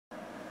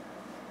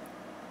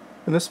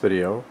In this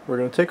video, we're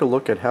going to take a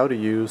look at how to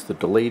use the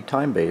delayed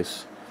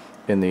timebase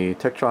in the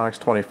Tektronix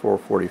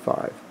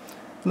 2445.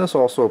 And this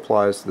also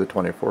applies to the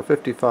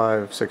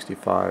 2455,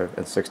 65,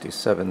 and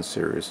 67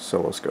 series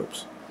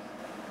oscilloscopes.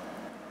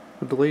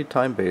 The delayed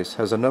timebase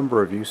has a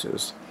number of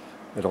uses.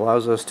 It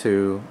allows us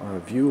to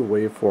view a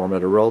waveform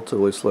at a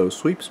relatively slow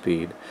sweep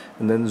speed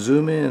and then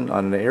zoom in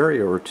on an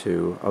area or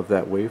two of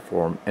that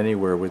waveform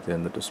anywhere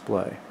within the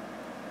display.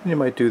 You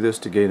might do this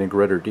to gain a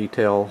greater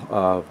detail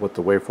of what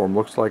the waveform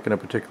looks like in a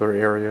particular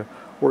area,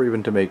 or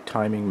even to make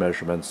timing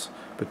measurements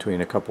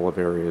between a couple of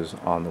areas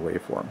on the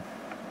waveform.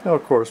 Now,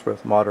 of course,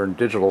 with modern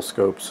digital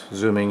scopes,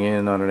 zooming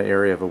in on an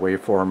area of a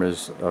waveform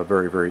is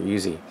very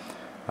easy.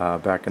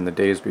 Back in the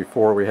days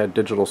before we had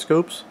digital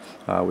scopes,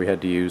 we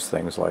had to use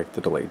things like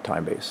the delayed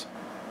timebase.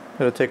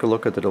 Now, to take a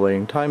look at the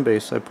delaying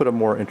timebase, I put a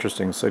more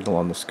interesting signal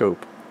on the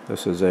scope.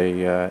 This is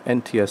a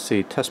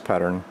NTSC test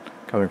pattern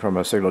coming from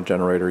a signal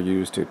generator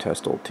used to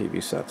test old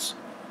TV sets.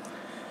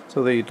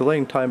 So the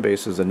delaying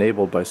timebase is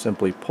enabled by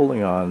simply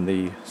pulling on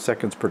the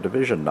seconds per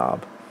division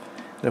knob.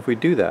 And if we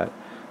do that,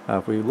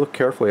 if we look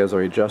carefully as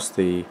I adjust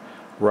the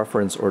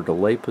reference or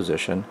delay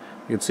position,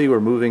 you can see we're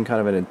moving kind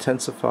of an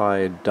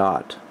intensified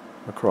dot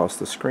across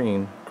the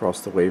screen, across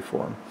the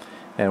waveform.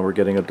 And we're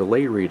getting a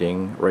delay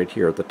reading right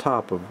here at the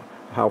top of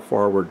how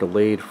far we're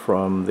delayed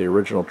from the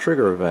original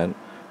trigger event,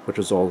 which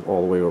is all the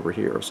way over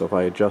here. So if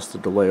I adjust the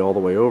delay all the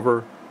way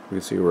over, you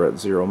can see we're at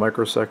 0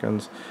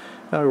 microseconds.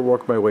 Now I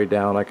work my way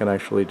down. I can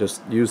actually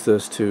just use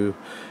this to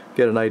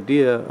get an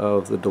idea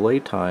of the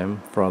delay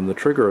time from the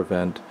trigger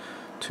event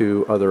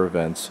to other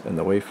events in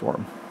the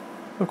waveform.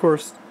 Of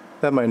course,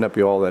 that might not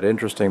be all that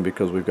interesting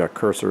because we've got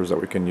cursors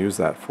that we can use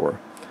that for.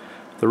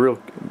 The real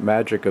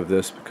magic of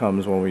this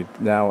comes when we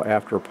now,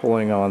 after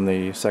pulling on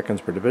the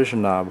seconds per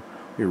division knob,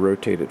 we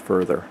rotate it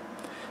further.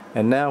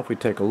 And now if we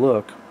take a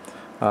look,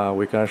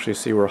 we can actually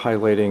see we're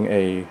highlighting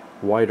a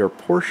wider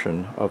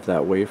portion of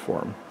that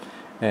waveform,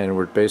 and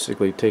we're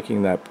basically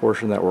taking that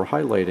portion that we're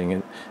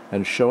highlighting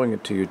and showing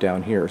it to you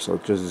down here, so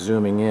it's just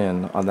zooming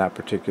in on that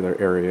particular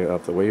area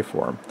of the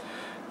waveform.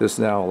 This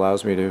now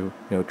allows me to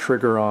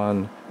trigger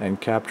on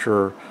and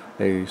capture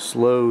a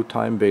slow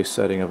time-based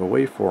setting of a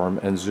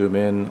waveform and zoom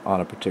in on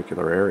a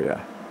particular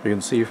area. You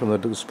can see from the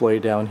display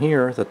down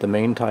here that the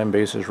main time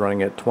base is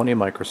running at 20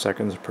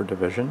 microseconds per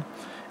division,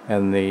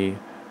 and the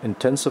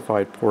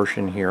intensified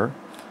portion here,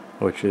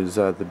 which is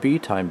the B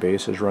time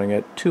base, is running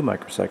at 2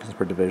 microseconds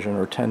per division,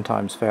 or 10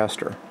 times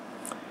faster.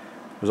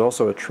 There's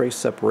also a trace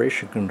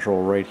separation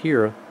control right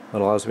here that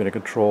allows me to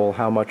control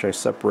how much I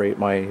separate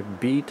my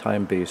B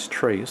time base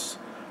trace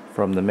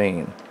from the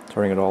main.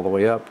 Turning it all the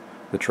way up,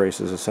 the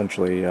traces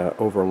essentially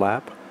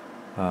overlap.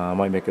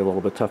 Might make it a little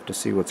bit tough to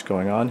see what's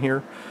going on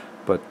here,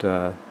 but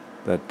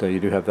you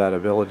do have that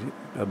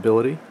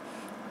ability.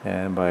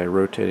 And by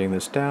rotating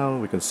this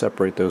down, we can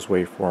separate those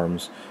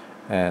waveforms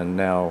and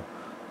now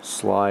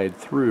slide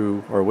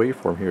through our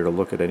waveform here to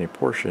look at any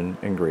portion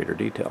in greater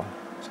detail.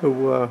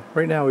 So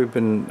right now we've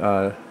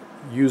been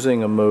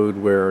using a mode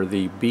where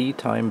the B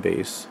time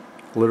base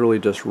literally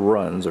just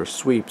runs or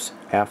sweeps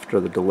after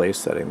the delay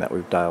setting that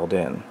we've dialed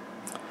in.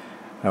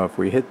 Now if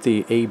we hit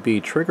the AB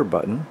trigger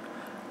button,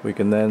 we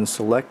can then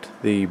select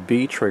the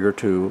B trigger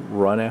to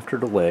run after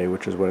delay,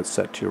 which is what it's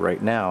set to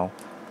right now.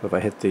 If I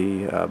hit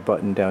the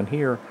button down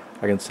here,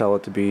 I can tell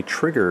it to be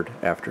triggered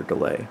after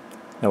delay.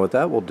 Now what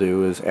that will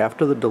do is,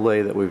 after the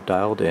delay that we've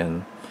dialed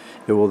in,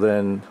 it will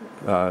then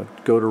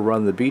go to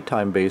run the B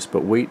time base,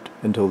 but wait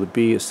until the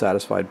B is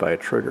satisfied by a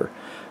trigger.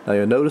 Now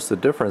you'll notice the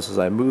difference as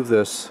I move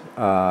this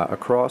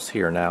across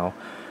here now.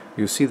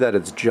 You see that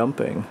it's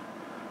jumping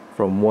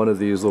from one of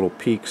these little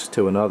peaks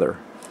to another.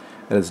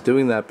 And it's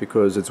doing that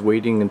because it's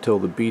waiting until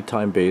the B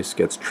time base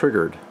gets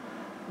triggered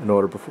in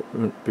order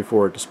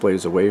before it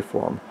displays a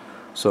waveform.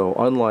 So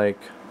unlike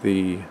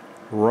the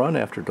run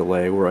after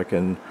delay, where I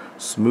can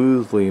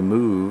smoothly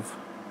move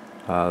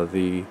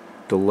the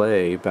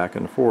delay back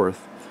and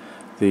forth,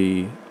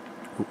 the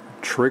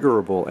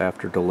triggerable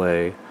after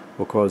delay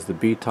will cause the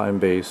B time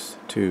base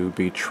to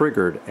be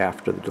triggered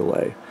after the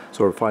delay.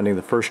 So we're finding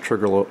the first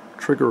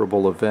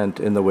triggerable event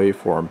in the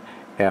waveform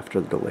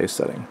after the delay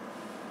setting.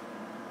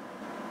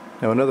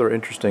 Now another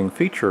interesting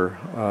feature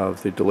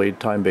of the delayed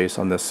time base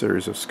on this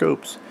series of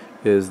scopes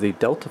is the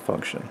delta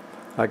function.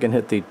 I can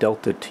hit the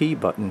delta T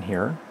button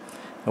here,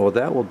 and what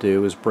that will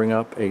do is bring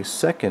up a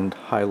second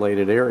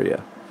highlighted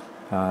area.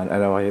 And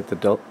if I hit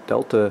the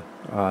delta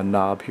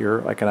knob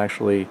here, I can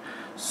actually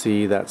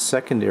see that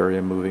second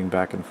area moving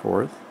back and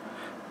forth,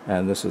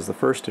 and this is the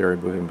first area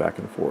moving back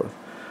and forth.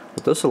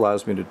 What this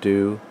allows me to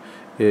do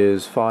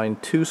is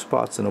find two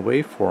spots in a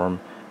waveform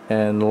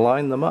and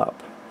line them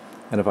up.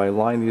 And if I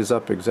line these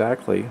up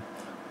exactly,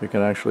 we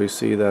can actually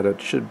see that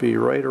it should be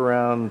right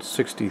around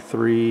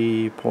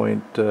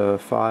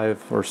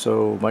 63.5 or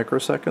so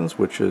microseconds,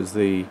 which is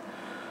the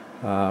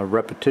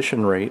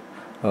repetition rate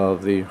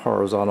of the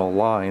horizontal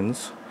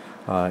lines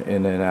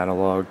in an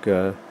analog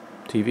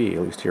TV,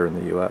 at least here in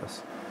the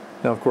US.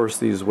 Now, of course,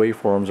 these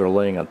waveforms are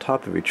laying on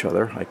top of each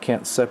other. I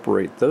can't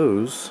separate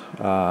those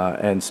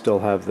and still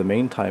have the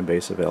main time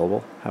base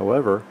available.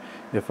 However,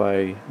 if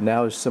I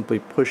now simply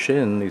push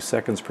in the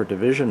seconds per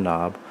division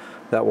knob,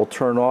 that will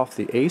turn off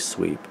the A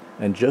sweep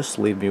and just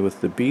leave me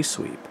with the B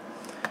sweep.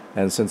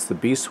 And since the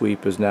B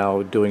sweep is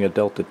now doing a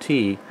delta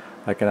T,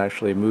 I can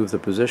actually move the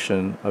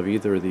position of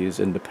either of these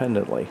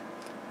independently.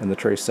 And the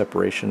trace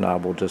separation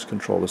knob will just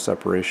control the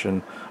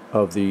separation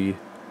of the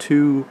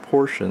two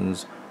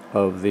portions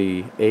of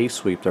the A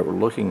sweep that we're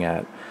looking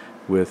at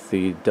with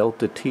the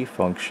delta T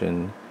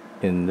function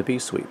in the B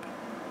sweep.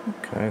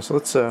 Okay, so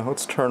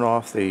let's turn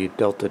off the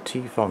delta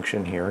T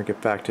function here and get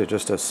back to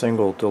just a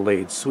single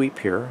delayed sweep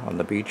here on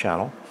the B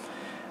channel.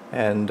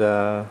 And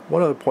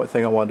one other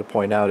thing I wanted to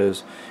point out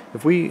is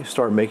if we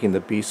start making the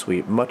B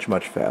sweep much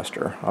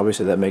faster,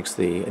 obviously that makes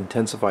the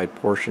intensified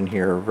portion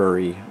here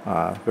very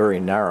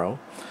narrow.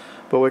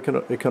 But what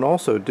it can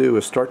also do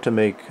is start to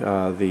make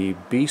the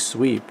B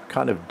sweep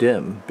kind of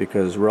dim,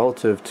 because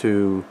relative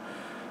to,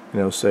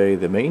 say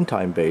the main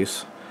time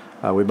base,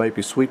 we might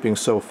be sweeping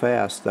so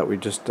fast that we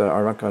just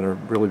are not going to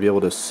really be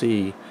able to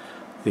see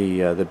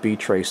the B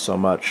trace so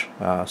much.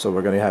 So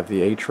we're going to have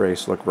the A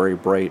trace look very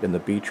bright and the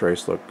B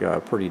trace look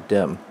pretty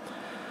dim.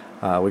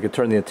 We could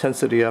turn the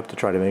intensity up to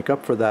try to make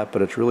up for that,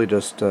 but it's really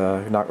just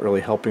not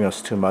really helping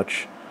us too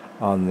much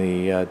on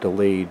the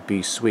delayed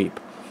B sweep.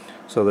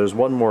 So there's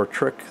one more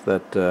trick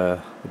that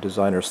the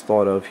designers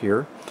thought of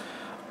here.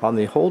 On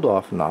the hold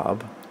off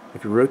knob,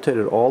 if you rotate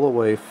it all the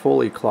way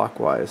fully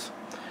clockwise,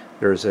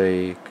 there's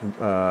a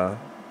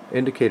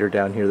indicator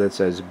down here that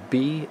says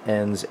B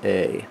ends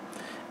A.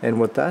 And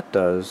what that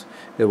does,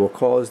 it will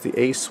cause the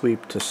A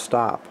sweep to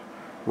stop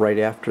right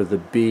after the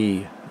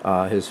B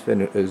is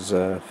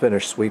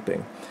finished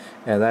sweeping.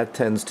 And that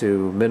tends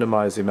to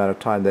minimize the amount of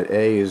time that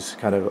A is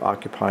kind of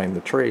occupying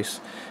the trace,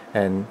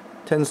 and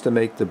tends to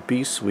make the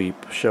B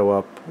sweep show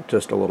up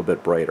just a little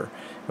bit brighter.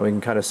 And we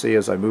can kind of see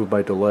as I move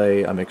my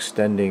delay, I'm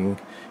extending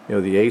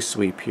the A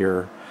sweep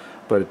here,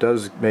 but it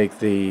does make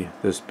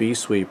this B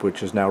sweep,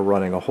 which is now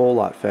running a whole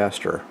lot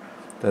faster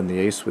than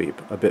the A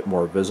sweep, a bit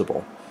more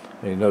visible.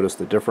 And you notice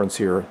the difference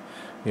here.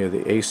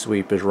 The A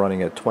sweep is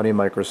running at 20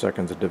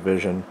 microseconds of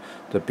division,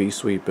 the B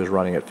sweep is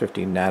running at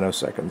 50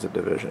 nanoseconds of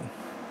division.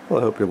 Well,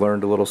 I hope you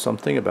learned a little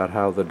something about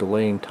how the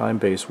delaying time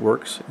base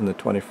works in the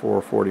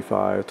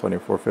 2445,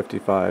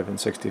 2455, and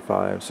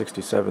 65,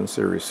 67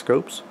 series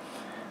scopes,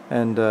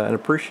 and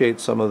appreciate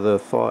some of the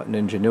thought and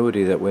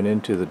ingenuity that went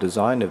into the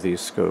design of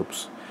these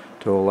scopes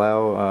to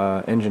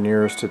allow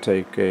engineers to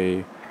take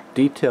a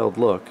detailed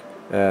look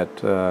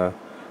at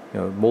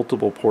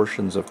multiple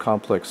portions of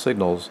complex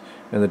signals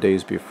in the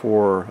days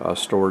before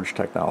storage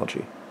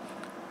technology.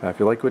 If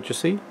you like what you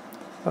see,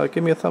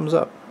 give me a thumbs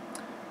up.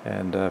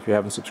 And if you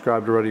haven't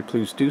subscribed already,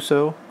 please do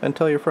so and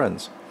tell your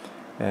friends.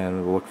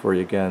 And we'll look for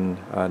you again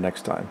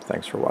next time.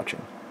 Thanks for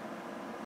watching.